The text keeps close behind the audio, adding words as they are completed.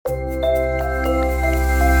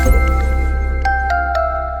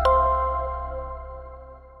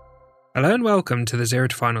Hello and welcome to the Zero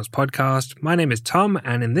to Finals podcast. My name is Tom,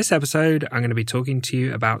 and in this episode, I'm going to be talking to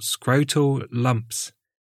you about scrotal lumps.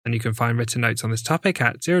 And you can find written notes on this topic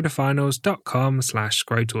at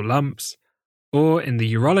zerotofinals.com/scrotal lumps or in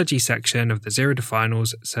the urology section of the Zero to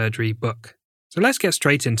Finals surgery book. So let's get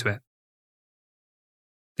straight into it.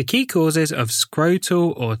 The key causes of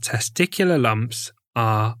scrotal or testicular lumps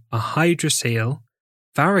are a hydrocele,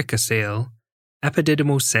 varicocele,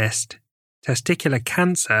 epididymal cyst, testicular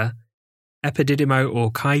cancer,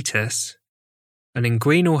 epididymo-orchitis, an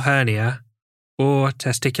inguinal hernia, or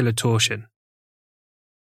testicular torsion.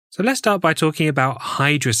 So let's start by talking about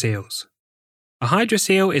hydroceles. A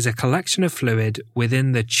hydrocele is a collection of fluid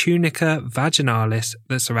within the tunica vaginalis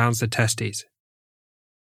that surrounds the testes.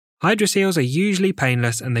 Hydroceles are usually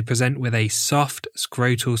painless and they present with a soft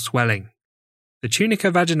scrotal swelling. The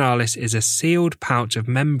tunica vaginalis is a sealed pouch of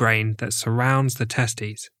membrane that surrounds the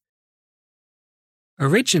testes.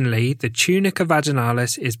 Originally, the tunica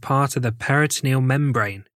vaginalis is part of the peritoneal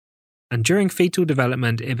membrane, and during fetal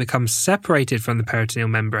development it becomes separated from the peritoneal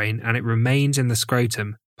membrane and it remains in the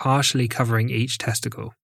scrotum, partially covering each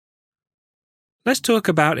testicle. Let's talk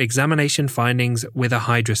about examination findings with a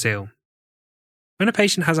hydrocele. When a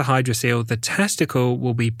patient has a hydrocele, the testicle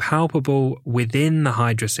will be palpable within the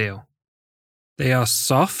hydrocele. They are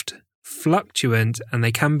soft, fluctuant, and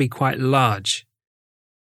they can be quite large.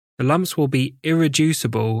 The lumps will be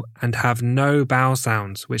irreducible and have no bowel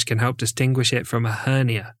sounds, which can help distinguish it from a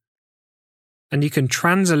hernia. And you can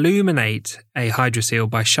transilluminate a hydrocele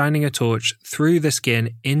by shining a torch through the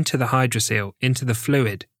skin into the hydrocele, into the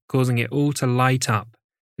fluid, causing it all to light up,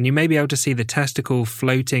 and you may be able to see the testicle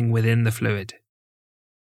floating within the fluid.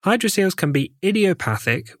 Hydroceles can be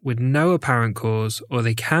idiopathic with no apparent cause, or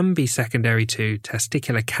they can be secondary to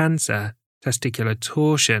testicular cancer, testicular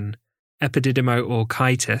torsion,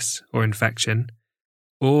 epididymo-orchitis or infection,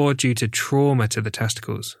 or due to trauma to the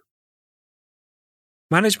testicles.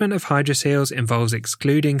 Management of hydroceles involves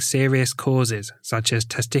excluding serious causes such as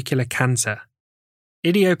testicular cancer.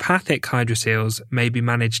 Idiopathic hydroceles may be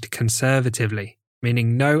managed conservatively,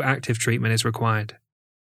 meaning no active treatment is required.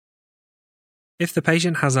 If the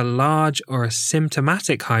patient has a large or a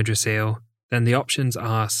symptomatic hydrocele, then the options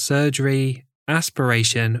are surgery,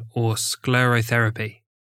 aspiration, or sclerotherapy.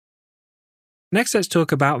 Next, let's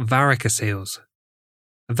talk about varicoceles.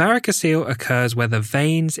 A varicocele occurs where the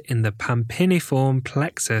veins in the pampiniform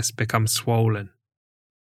plexus become swollen.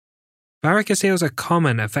 Varicoceles are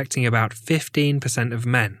common, affecting about 15% of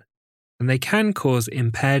men, and they can cause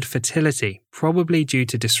impaired fertility, probably due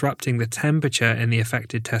to disrupting the temperature in the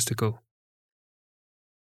affected testicle.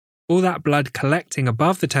 All that blood collecting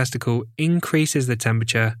above the testicle increases the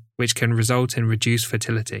temperature, which can result in reduced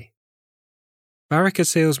fertility.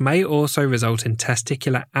 Varicoceles may also result in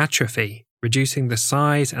testicular atrophy, reducing the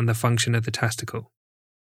size and the function of the testicle.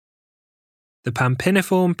 The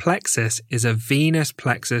pampiniform plexus is a venous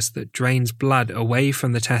plexus that drains blood away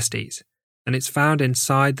from the testes, and it's found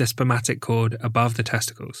inside the spermatic cord above the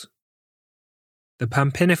testicles. The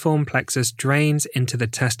pampiniform plexus drains into the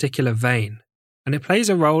testicular vein, and it plays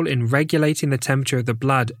a role in regulating the temperature of the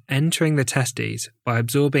blood entering the testes by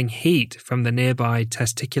absorbing heat from the nearby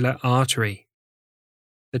testicular artery.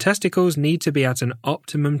 The testicles need to be at an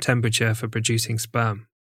optimum temperature for producing sperm.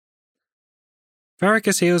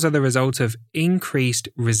 Varicoceles are the result of increased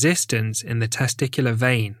resistance in the testicular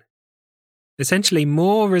vein. Essentially,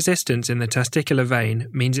 more resistance in the testicular vein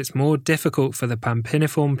means it's more difficult for the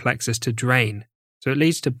pampiniform plexus to drain, so it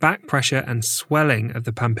leads to back pressure and swelling of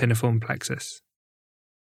the pampiniform plexus.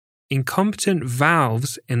 Incompetent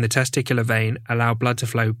valves in the testicular vein allow blood to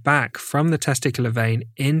flow back from the testicular vein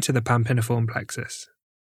into the pampiniform plexus.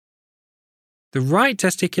 The right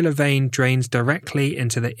testicular vein drains directly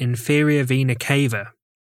into the inferior vena cava.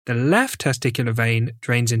 The left testicular vein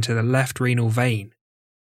drains into the left renal vein.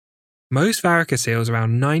 Most varicoceles,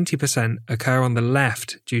 around 90%, occur on the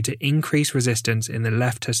left due to increased resistance in the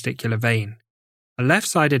left testicular vein. A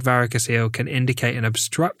left-sided varicocele can indicate an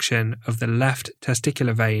obstruction of the left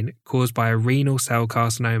testicular vein caused by a renal cell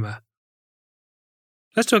carcinoma.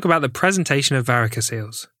 Let's talk about the presentation of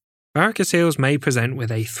varicoceles. Varicoceles may present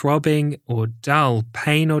with a throbbing or dull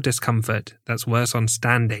pain or discomfort that's worse on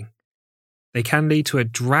standing. They can lead to a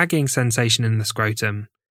dragging sensation in the scrotum,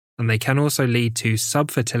 and they can also lead to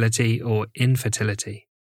subfertility or infertility.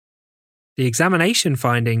 The examination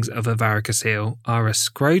findings of a varicocele are a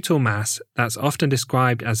scrotal mass that's often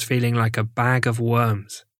described as feeling like a bag of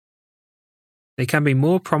worms. They can be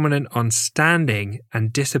more prominent on standing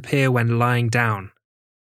and disappear when lying down.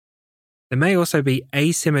 There may also be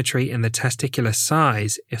asymmetry in the testicular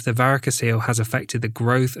size if the varicocele has affected the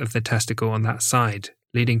growth of the testicle on that side,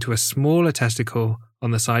 leading to a smaller testicle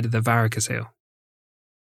on the side of the varicocele.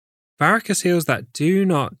 Varicoceles that do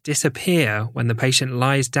not disappear when the patient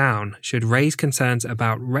lies down should raise concerns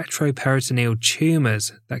about retroperitoneal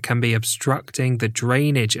tumours that can be obstructing the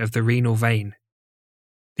drainage of the renal vein.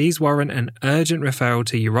 These warrant an urgent referral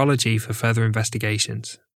to urology for further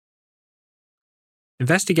investigations.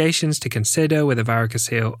 Investigations to consider with a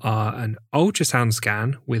varicocele are an ultrasound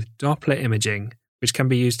scan with Doppler imaging, which can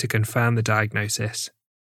be used to confirm the diagnosis,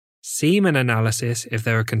 semen analysis if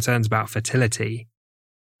there are concerns about fertility,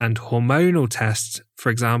 and hormonal tests, for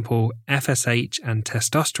example, FSH and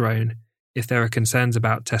testosterone, if there are concerns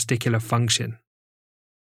about testicular function.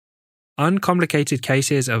 Uncomplicated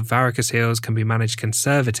cases of varicoceles can be managed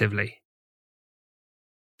conservatively.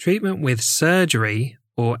 Treatment with surgery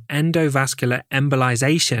or endovascular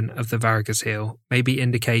embolization of the varicocele may be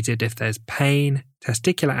indicated if there's pain,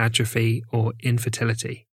 testicular atrophy, or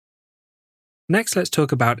infertility. Next, let's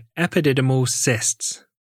talk about epididymal cysts.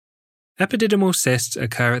 Epididymal cysts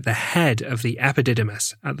occur at the head of the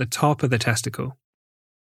epididymis, at the top of the testicle.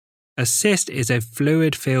 A cyst is a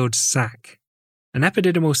fluid-filled sac. An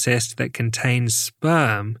epididymal cyst that contains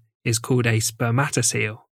sperm is called a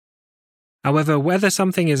spermatocele. However, whether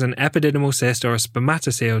something is an epididymal cyst or a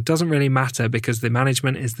spermatocele doesn't really matter because the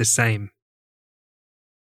management is the same.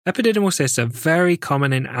 Epididymal cysts are very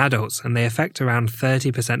common in adults and they affect around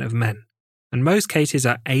 30% of men, and most cases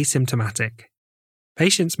are asymptomatic.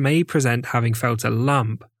 Patients may present having felt a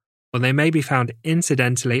lump, or they may be found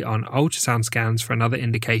incidentally on ultrasound scans for another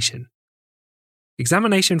indication.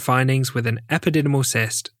 Examination findings with an epididymal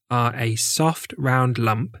cyst are a soft round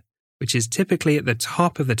lump, which is typically at the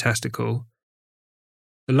top of the testicle.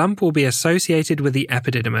 The lump will be associated with the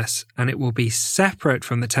epididymis and it will be separate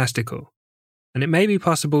from the testicle, and it may be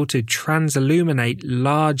possible to transilluminate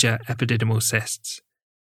larger epididymal cysts.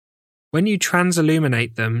 When you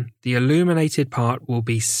transilluminate them, the illuminated part will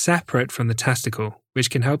be separate from the testicle, which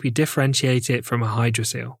can help you differentiate it from a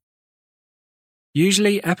hydrocele.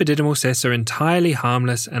 Usually, epididymal cysts are entirely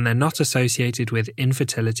harmless and they're not associated with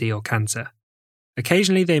infertility or cancer.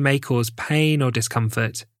 Occasionally, they may cause pain or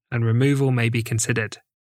discomfort, and removal may be considered.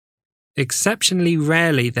 Exceptionally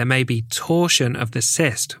rarely, there may be torsion of the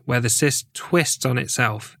cyst, where the cyst twists on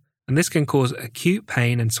itself, and this can cause acute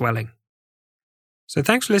pain and swelling. So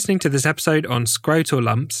thanks for listening to this episode on scrotal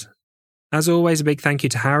lumps. As always, a big thank you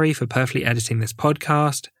to Harry for perfectly editing this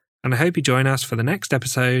podcast, and I hope you join us for the next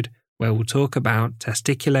episode where we'll talk about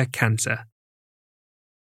testicular cancer.